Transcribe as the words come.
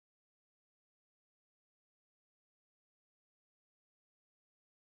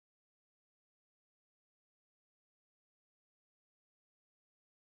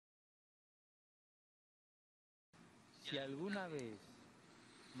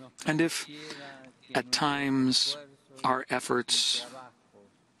And if at times our efforts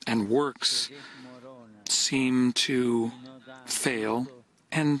and works seem to fail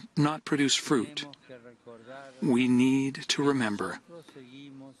and not produce fruit, we need to remember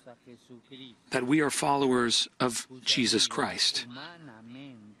that we are followers of Jesus Christ,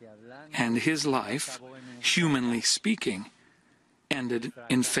 and his life, humanly speaking, ended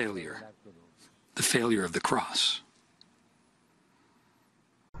in failure, the failure of the cross.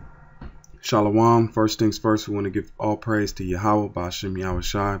 Shalom. First things first, we want to give all praise to Yahweh, Ba'ashem Yahweh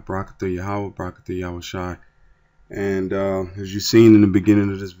Shai, Barakathu Yahweh, Barakathu Yahweh Shai. And as you've seen in the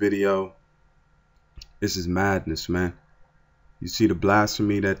beginning of this video, this is madness, man. You see the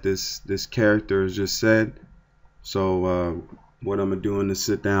blasphemy that this character has just said. So what I'm going to do in this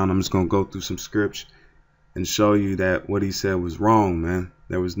sit down, I'm just going to go through some scripts and show you that what he said was wrong, man.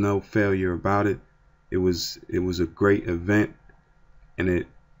 There was no failure about it. It was a great event, and it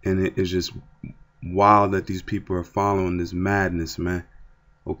is just wild that these people are following this madness, man.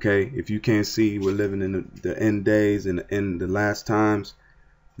 Okay, if you can't see we're living in the end days and in the last times,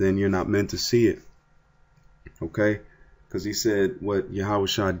 then you're not meant to see it. Okay, because he said what Yahweh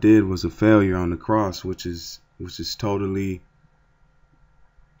Shai did was a failure on the cross, which is totally,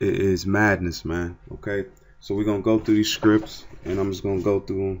 it is madness, man. Okay, so we're gonna go through these scripts, and I'm just gonna go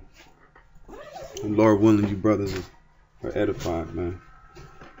through them. And Lord willing, you brothers are edified, man.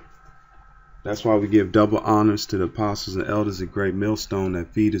 That's why we give double honors to the apostles and elders at Great Millstone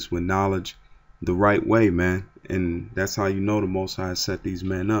that feed us with knowledge the right way, man. And that's how you know the Most High set these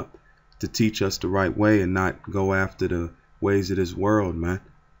men up to teach us the right way and not go after the ways of this world, man.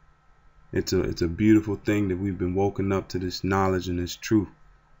 It's a beautiful thing that we've been woken up to this knowledge and this truth.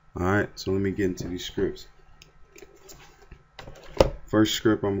 All right, so let me get into these scripts. First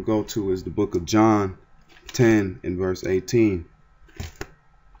script I'm going to go to is the book of John 10 and verse 18.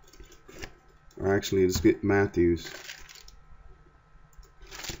 Actually, let's get Matthew's.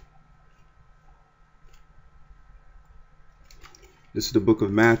 This is the book of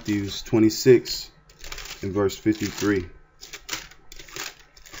Matthew 26 and verse 53.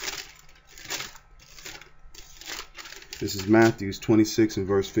 This is Matthew 26 and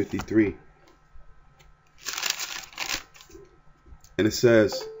verse 53. And it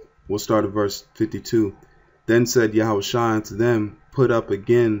says, we'll start at verse 52. Then said Yahweh Shai unto them, put up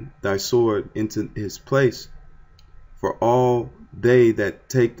again thy sword into his place. For all they that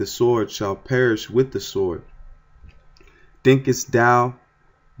take the sword shall perish with the sword. Thinkest thou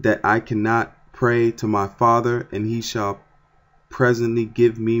that I cannot pray to my Father, and he shall presently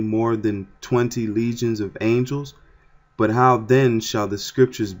give me more than 20 legions of angels? But how then shall the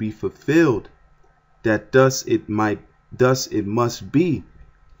scriptures be fulfilled, that thus it must be?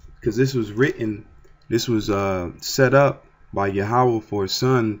 Because this was written, this was set up by Yahweh for his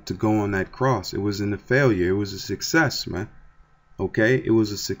son to go on that cross. It wasn't a failure. It was a success, man. Okay, it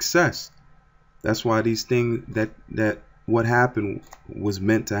was a success. That's why these things that what happened was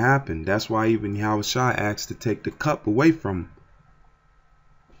meant to happen. That's why even Yahweh Shai asked to take the cup away from him.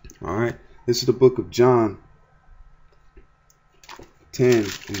 All right, this is the book of John 10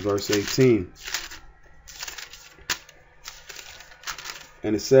 and verse 18.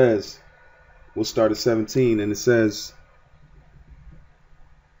 And it says, we'll start at 17, and it says,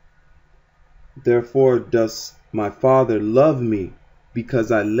 therefore does my Father love me,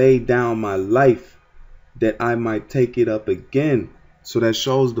 because I lay down my life, that I might take it up again. So that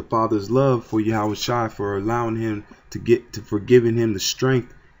shows the Father's love for Yahweh Shai, for allowing him for giving him the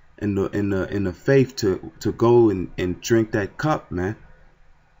strength and the faith to go and drink that cup, man.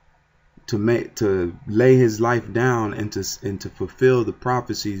 To lay his life down and to fulfill the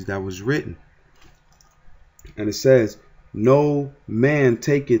prophecies that was written. And it says, no man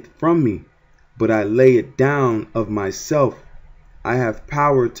take it from me, but I lay it down of myself. I have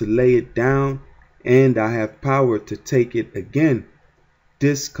power to lay it down, and I have power to take it again.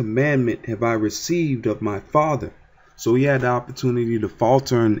 This commandment have I received of my Father. So he had the opportunity to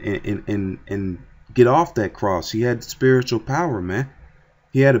falter and get off that cross. He had spiritual power, man.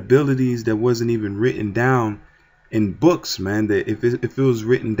 He had abilities that wasn't even written down in books, man. That if it was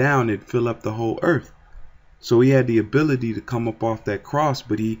written down, it'd fill up the whole earth. So he had the ability to come up off that cross,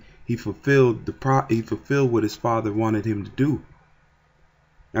 but he fulfilled what his Father wanted him to do.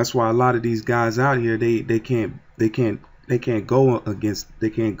 That's why a lot of these guys out here, they can't go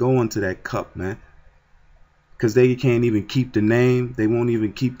into that cup, man, because they can't even keep the name. They won't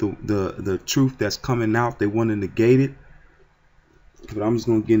even keep the truth that's coming out. They want to negate it. But I'm just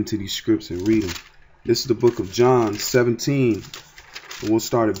going to get into these scripts and read them. This is the book of John 17. And we'll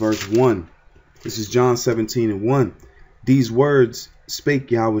start at verse 1. This is John 17 and 1. These words spake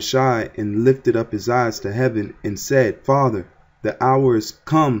Yahushua, and lifted up his eyes to heaven, and said, Father, the hour is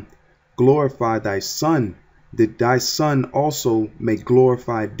come. Glorify thy Son, that thy Son also may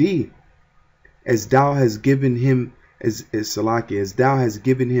glorify thee, as thou hast given him as thou hast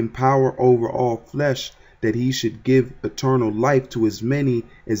given him power over all flesh, that he should give eternal life to as many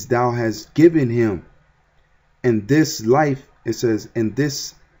as thou hast given him. And this life, it says, and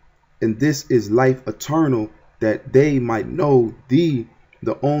this is life eternal, that they might know thee,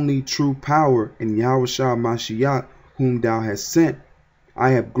 the only true power, and Yahushua Mashiach, whom thou hast sent.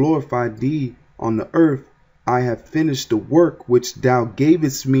 I have glorified thee on the earth. I have finished the work which thou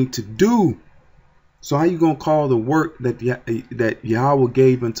gavest me to do. So how you going to call the work that Yahweh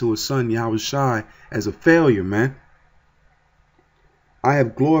gave unto his son, Yahushua, as a failure, man? I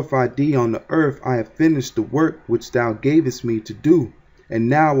have glorified thee on the earth. I have finished the work which thou gavest me to do. And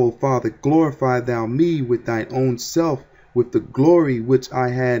now, O Father, glorify thou me with thine own self, with the glory which I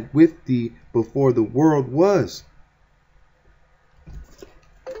had with thee before the world was.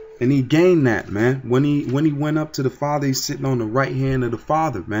 And he gained that, man. When he went up to the Father, he's sitting on the right hand of the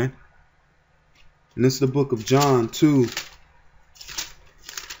Father, man. And this is the book of John 2.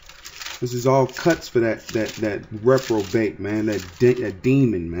 This is all cuts for that reprobate, man, that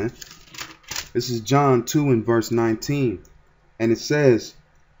demon, man. This is John 2 and verse 19. And it says,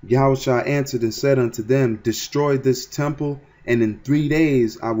 Yahushua answered and said unto them, Destroy this temple, and in 3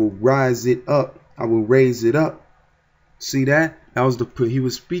 days I will raise it up. I will raise it up. See that? That was he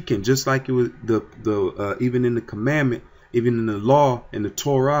was speaking, just like it was even in the commandment, even in the law, in the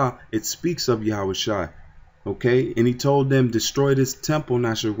Torah, it speaks of Yahushua. Okay, and he told them, destroy this temple, and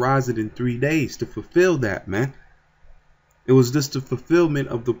I shall rise it in 3 days, to fulfill that, man. It was just the fulfillment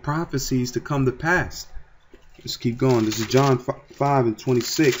of the prophecies to come to pass. Let's keep going. This is John 5 and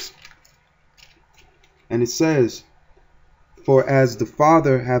 26. And it says, For as the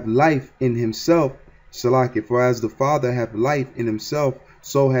Father have life in himself, for as the Father have life in himself,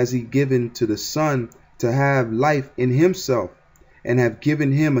 so has he given to the Son to have life in himself, and have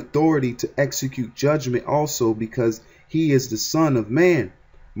given him authority to execute judgment also, because he is the Son of Man.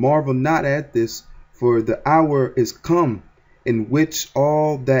 Marvel not at this, for the hour is come, in which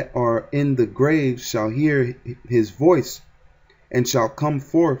all that are in the grave shall hear his voice, and shall come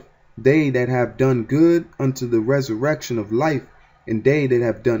forth, they that have done good unto the resurrection of life, and they that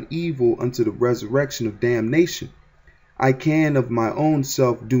have done evil unto the resurrection of damnation. I can of my own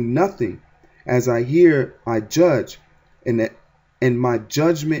self do nothing. As I hear, I judge, and my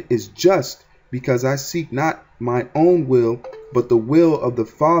judgment is just, because I seek not my own will, but the will of the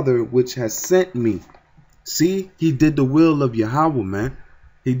Father which has sent me. See, he did the will of Yahweh, man.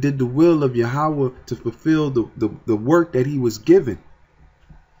 He did the will of Yahweh to fulfill the work that he was given.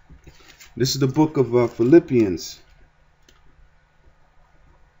 This is the book of Philippians.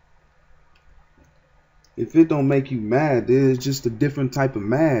 If it don't make you mad, it's just a different type of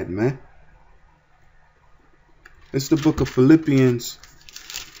mad, man. It's the book of Philippians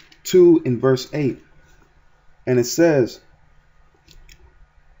 2 in verse 8. And it says,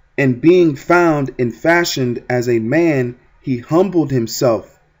 And being found and fashioned as a man, he humbled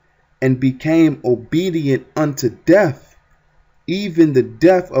himself and became obedient unto death, even the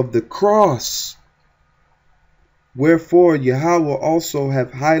death of the cross. Wherefore Yahweh also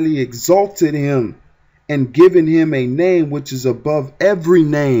have highly exalted him and given him a name which is above every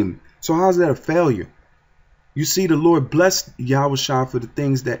name. So how's that a failure? You see, the Lord blessed Yahushua for the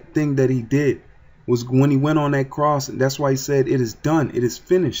thing that he did was when he went on that cross. And that's why he said, it is done. It is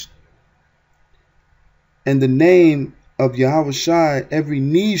finished. And the name of Yahushua, every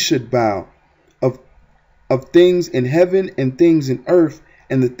knee should bow, of things in heaven and things in earth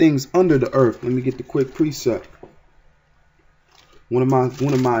and the things under the earth. Let me get the quick precept. One of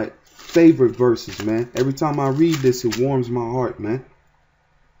my favorite verses, man. Every time I read this, it warms my heart, man.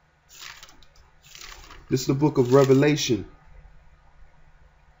 This is the book of Revelation.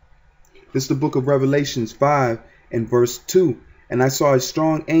 This is the book of Revelations 5 and verse 2. And I saw a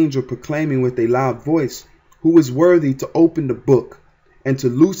strong angel proclaiming with a loud voice, Who is worthy to open the book and to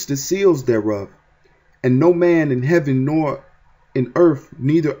loose the seals thereof? And no man in heaven nor in earth,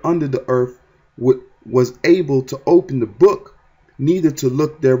 neither under the earth, was able to open the book, neither to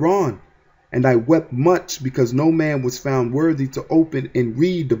look thereon. And I wept much, because no man was found worthy to open and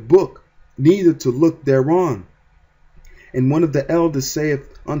read the book, neither to look thereon. And one of the elders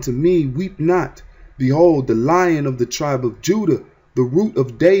saith unto me, Weep not. Behold, the Lion of the tribe of Judah, the root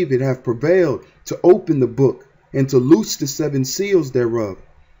of David, hath prevailed to open the book and to loose the 7 seals thereof.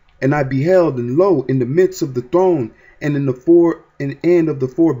 And I beheld, and lo, in the midst of the throne and in the end of the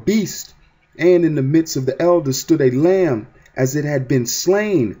 4 beasts, And in the midst of the elders stood a lamb as it had been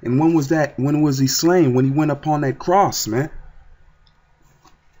slain. And when was that? When was he slain? When he went upon that cross, man.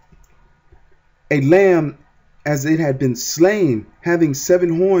 A lamb as it had been slain, having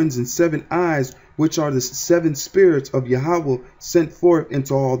 7 horns and 7 eyes, which are the 7 spirits of Yahweh sent forth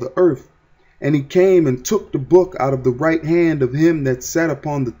into all the earth. And he came and took the book out of the right hand of him that sat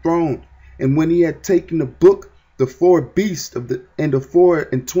upon the throne. And when he had taken the book, the 4 beasts and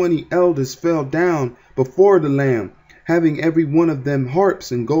the 24 elders fell down before the Lamb, having every one of them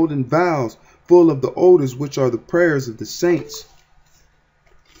harps and golden vials full of the odors which are the prayers of the saints.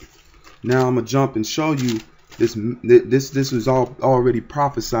 Now I'm gonna jump and show you this was all already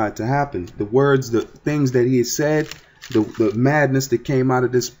prophesied to happen. The words, the things that he had said, the madness that came out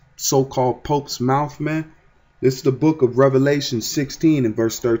of this so-called Pope's mouth, man. This is the book of Revelation 16 and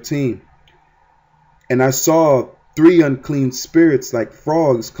verse 13. And I saw 3 unclean spirits like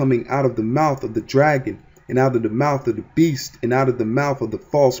frogs coming out of the mouth of the dragon, and out of the mouth of the beast, and out of the mouth of the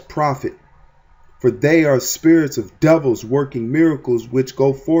false prophet. For they are spirits of devils working miracles, which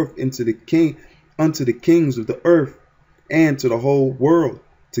go forth unto the kings of the earth and to the whole world,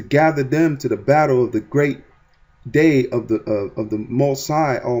 to gather them to the battle of the great day of the Most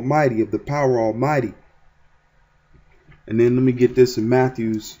High Almighty, of the Power Almighty. And then let me get this in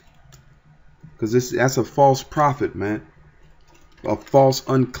Matthew's, because that's a false prophet, man. A false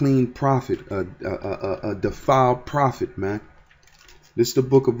unclean prophet, a defiled prophet, man. This is the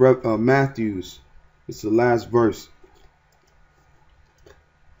book of Matthew's. It's the last verse.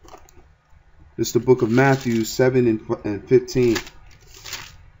 This is the book of Matthew 7 and 15.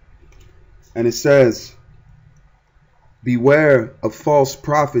 And it says, beware of false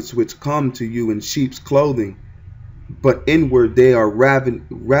prophets which come to you in sheep's clothing, but inward they are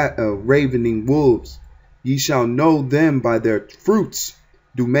ravening wolves. Ye shall know them by their fruits.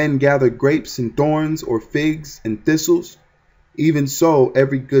 Do men gather grapes and thorns, or figs and thistles? Even so,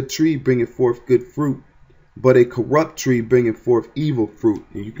 every good tree bringeth forth good fruit, but a corrupt tree bringeth forth evil fruit.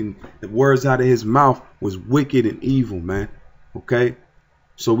 And the words out of his mouth was wicked and evil, man. Okay?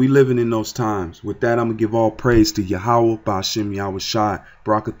 So we living in those times. With that, I'm going to give all praise to Yahweh, Ba'ashem Yahweh Shai.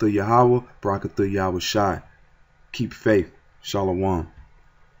 Barakatha Yahweh, Barakatha Yahweh Shai. Keep faith. Shalom.